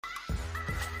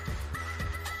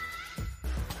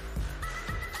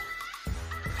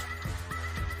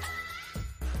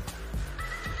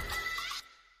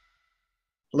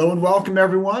Hello and welcome,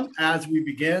 everyone. As we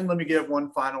begin, let me give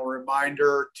one final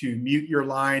reminder to mute your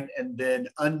line and then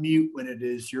unmute when it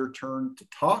is your turn to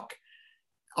talk.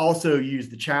 Also, use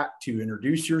the chat to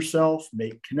introduce yourself,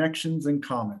 make connections, and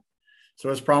comment. So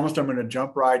as promised, I'm going to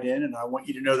jump right in, and I want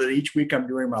you to know that each week I'm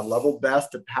doing my level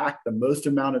best to pack the most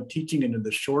amount of teaching into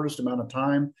the shortest amount of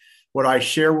time. What I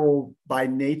share will by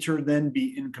nature then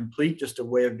be incomplete, just a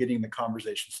way of getting the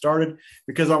conversation started,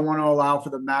 because I want to allow for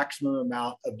the maximum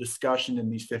amount of discussion in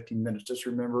these 15 minutes. Just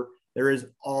remember, there is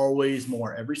always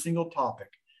more. Every single topic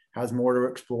has more to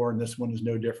explore, and this one is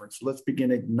no different. So let's begin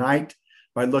Ignite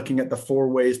by looking at the 4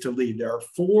 ways to lead. There are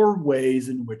 4 ways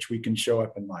in which we can show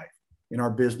up in life, in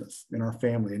our business, in our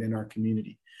family, and in our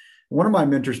community. One of my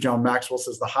mentors, John Maxwell,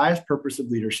 says the highest purpose of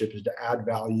leadership is to add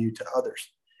value to others.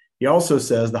 He also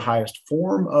says the highest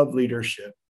form of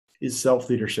leadership is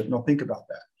self-leadership. Now think about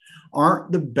that.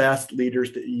 Aren't the best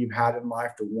leaders that you've had in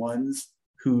life the ones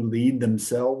who lead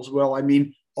themselves well? I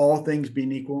mean, all things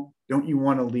being equal, don't you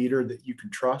want a leader that you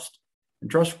can trust? And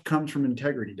trust comes from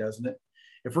integrity, doesn't it?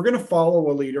 If we're going to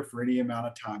follow a leader for any amount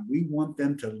of time, we want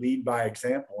them to lead by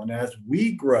example. And as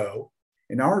we grow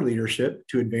in our leadership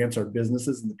to advance our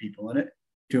businesses and the people in it,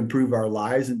 to improve our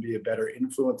lives and be a better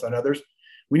influence on others,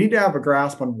 we need to have a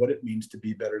grasp on what it means to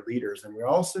be better leaders. And we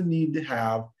also need to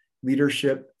have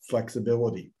leadership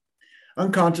flexibility.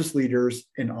 Unconscious leaders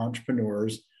and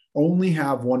entrepreneurs only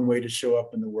have one way to show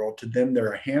up in the world. To them,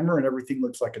 they're a hammer and everything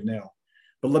looks like a nail.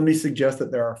 But let me suggest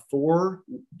that there are 4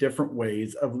 different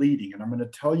ways of leading. And I'm going to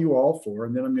tell you all 4,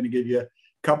 and then I'm going to give you a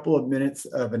couple of minutes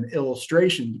of an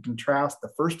illustration to contrast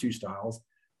the first 2 styles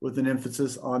with an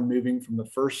emphasis on moving from the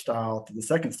first style to the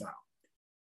second style.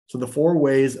 So the 4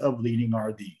 ways of leading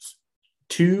are these: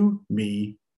 to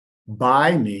me,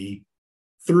 by me,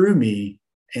 through me,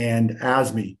 and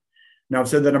as me. Now, I've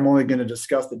said that I'm only going to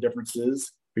discuss the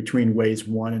differences between ways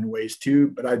 1 and ways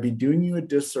 2, but I'd be doing you a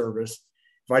disservice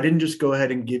if I didn't just go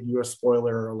ahead and give you a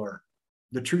spoiler alert.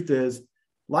 The truth is,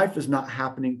 life is not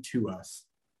happening to us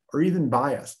or even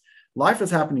by us. Life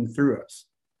is happening through us,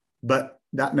 but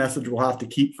that message we'll have to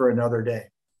keep for another day.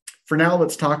 For now,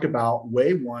 let's talk about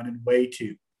way 1 and way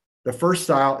 2. The first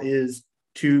style is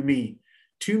to me.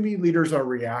 To me leaders are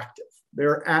reactive.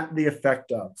 They're at the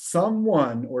effect of.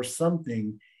 Someone or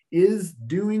something is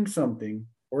doing something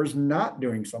or is not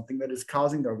doing something that is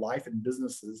causing their life and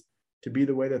businesses to be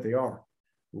the way that they are.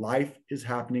 Life is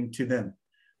happening to them.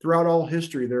 Throughout all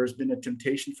history, there has been a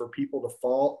temptation for people to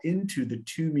fall into the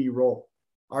to me role.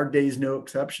 Our day is no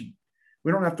exception.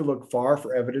 We don't have to look far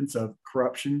for evidence of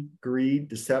corruption, greed,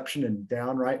 deception, and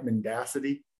downright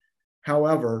mendacity.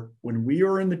 However, when we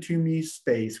are in the to me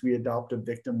space, we adopt a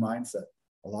victim mindset.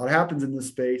 A lot happens in this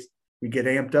space. We get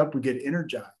amped up, we get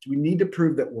energized. We need to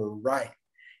prove that we're right.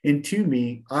 And to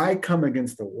me, I come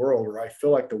against the world, or I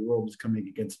feel like the world is coming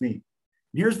against me. And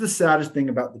here's the saddest thing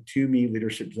about the to me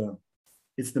leadership zone: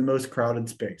 it's the most crowded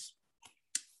space.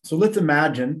 So let's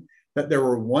imagine that there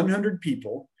were 100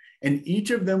 people, and each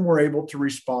of them were able to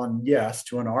respond yes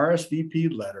to an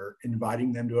RSVP letter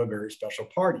inviting them to a very special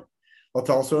party. Let's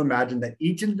also imagine that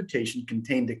each invitation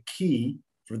contained a key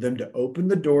for them to open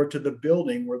the door to the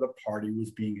building where the party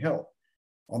was being held.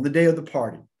 On the day of the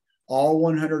party, all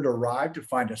 100 arrived to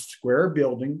find a square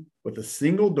building with a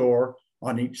single door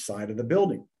on each side of the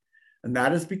building. And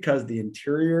that is because the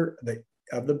interior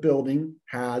of the building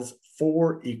has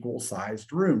 4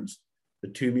 equal-sized rooms: the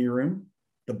to me room,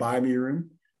 the by me room,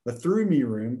 the through me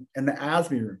room, and the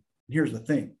as me room. And here's the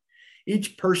thing: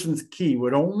 each person's key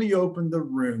would only open the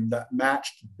room that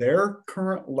matched their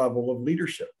current level of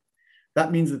leadership.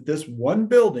 That means that this one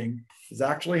building is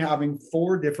actually having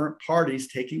 4 different parties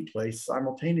taking place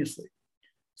simultaneously.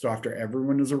 So after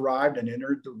everyone has arrived and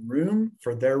entered the room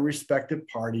for their respective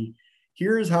party,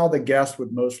 here's how the guests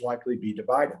would most likely be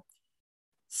divided.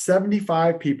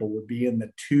 75 people would be in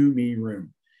the to me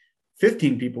room.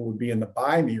 15 people would be in the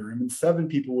by me room, and 7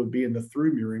 people would be in the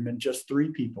through me room, and just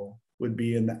 3 people would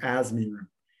be in the as me room.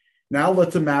 Now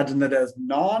let's imagine that as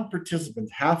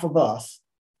non-participants, half of us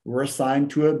were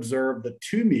assigned to observe the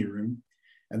to me room,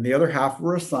 and the other half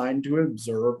were assigned to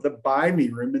observe the by me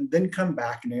room, and then come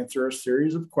back and answer a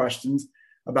series of questions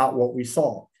about what we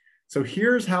saw. So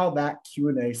here's how that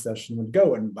Q&A session would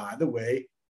go. And by the way,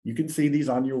 you can see these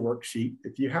on your worksheet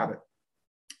if you have it.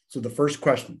 So the first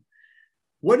question: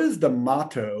 what is the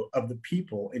motto of the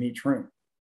people in each room?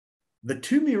 The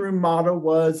to me room motto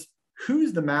was,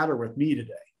 "Who's the matter with me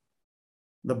today?"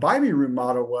 The by me room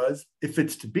motto was, "If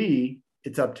it's to be,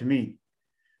 it's up to me."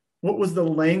 What was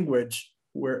the language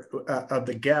of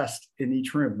the guest in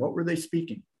each room? What were they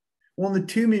speaking? Well, in the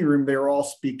to me room, they were all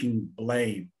speaking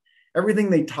blame. Everything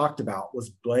they talked about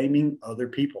was blaming other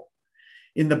people.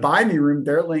 In the Buy Me room,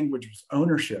 their language was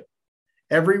ownership.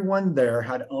 Everyone there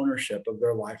had ownership of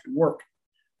their life and work.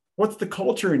 What's the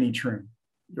culture in each room?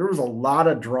 There was a lot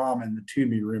of drama in the To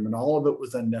Me room, and all of it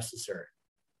was unnecessary.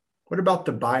 What about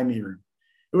the Buy Me room?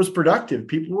 It was productive.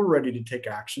 People were ready to take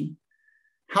action.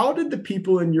 How did the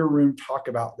people in your room talk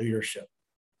about leadership?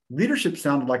 Leadership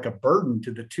sounded like a burden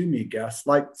to the To Me guests,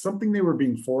 like something they were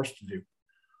being forced to do.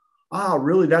 Ah,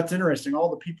 really? That's interesting. All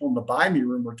the people in the Buy Me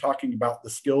room were talking about the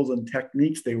skills and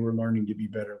techniques they were learning to be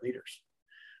better leaders.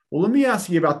 Well, let me ask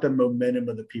you about the momentum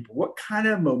of the people. What kind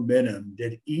of momentum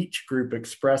did each group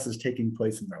express as taking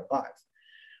place in their lives?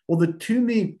 Well, the To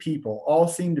Me people all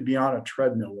seemed to be on a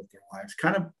treadmill with their lives,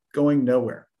 kind of going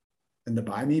nowhere. And the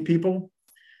Buy Me people,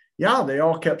 yeah, they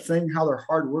all kept saying how their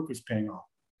hard work was paying off.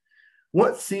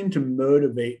 What seemed to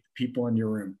motivate people in your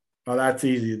room? Oh, that's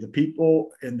easy. The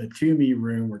people in the To Me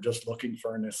room were just looking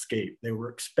for an escape. They were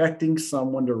expecting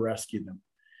someone to rescue them.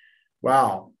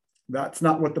 Wow, that's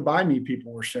not what the Buy Me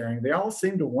people were sharing. They all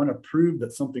seemed to want to prove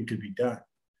that something could be done.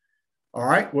 All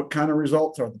right, what kind of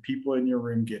results are the people in your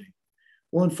room getting?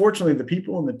 Well, unfortunately, the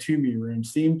people in the To Me room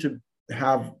seem to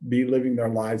be living their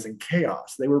lives in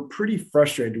chaos. They were pretty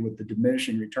frustrated with the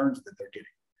diminishing returns that they're getting.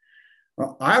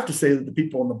 I have to say that the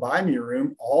people in the Buy Me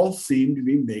room all seem to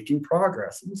be making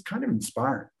progress. It was kind of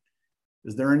inspiring.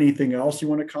 Is there anything else you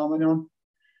want to comment on?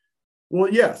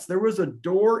 Well, yes, there was a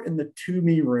door in the To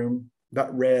Me room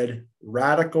that read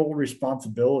radical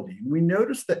responsibility. And we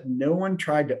noticed that no one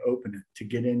tried to open it to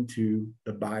get into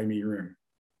the Buy Me room.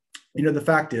 You know, the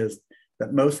fact is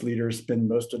that most leaders spend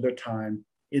most of their time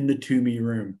in the To Me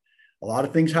room. A lot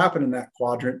of things happen in that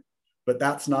quadrant, but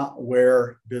that's not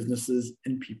where businesses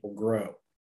and people grow.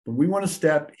 When we want to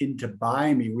step into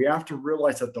Buy Me, we have to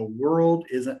realize that the world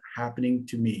isn't happening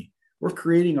to me. We're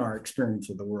creating our experience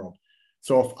of the world.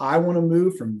 So if I want to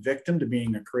move from victim to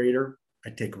being a creator, I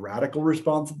take radical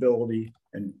responsibility,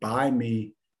 and Buy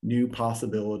Me, new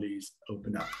possibilities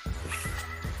open up.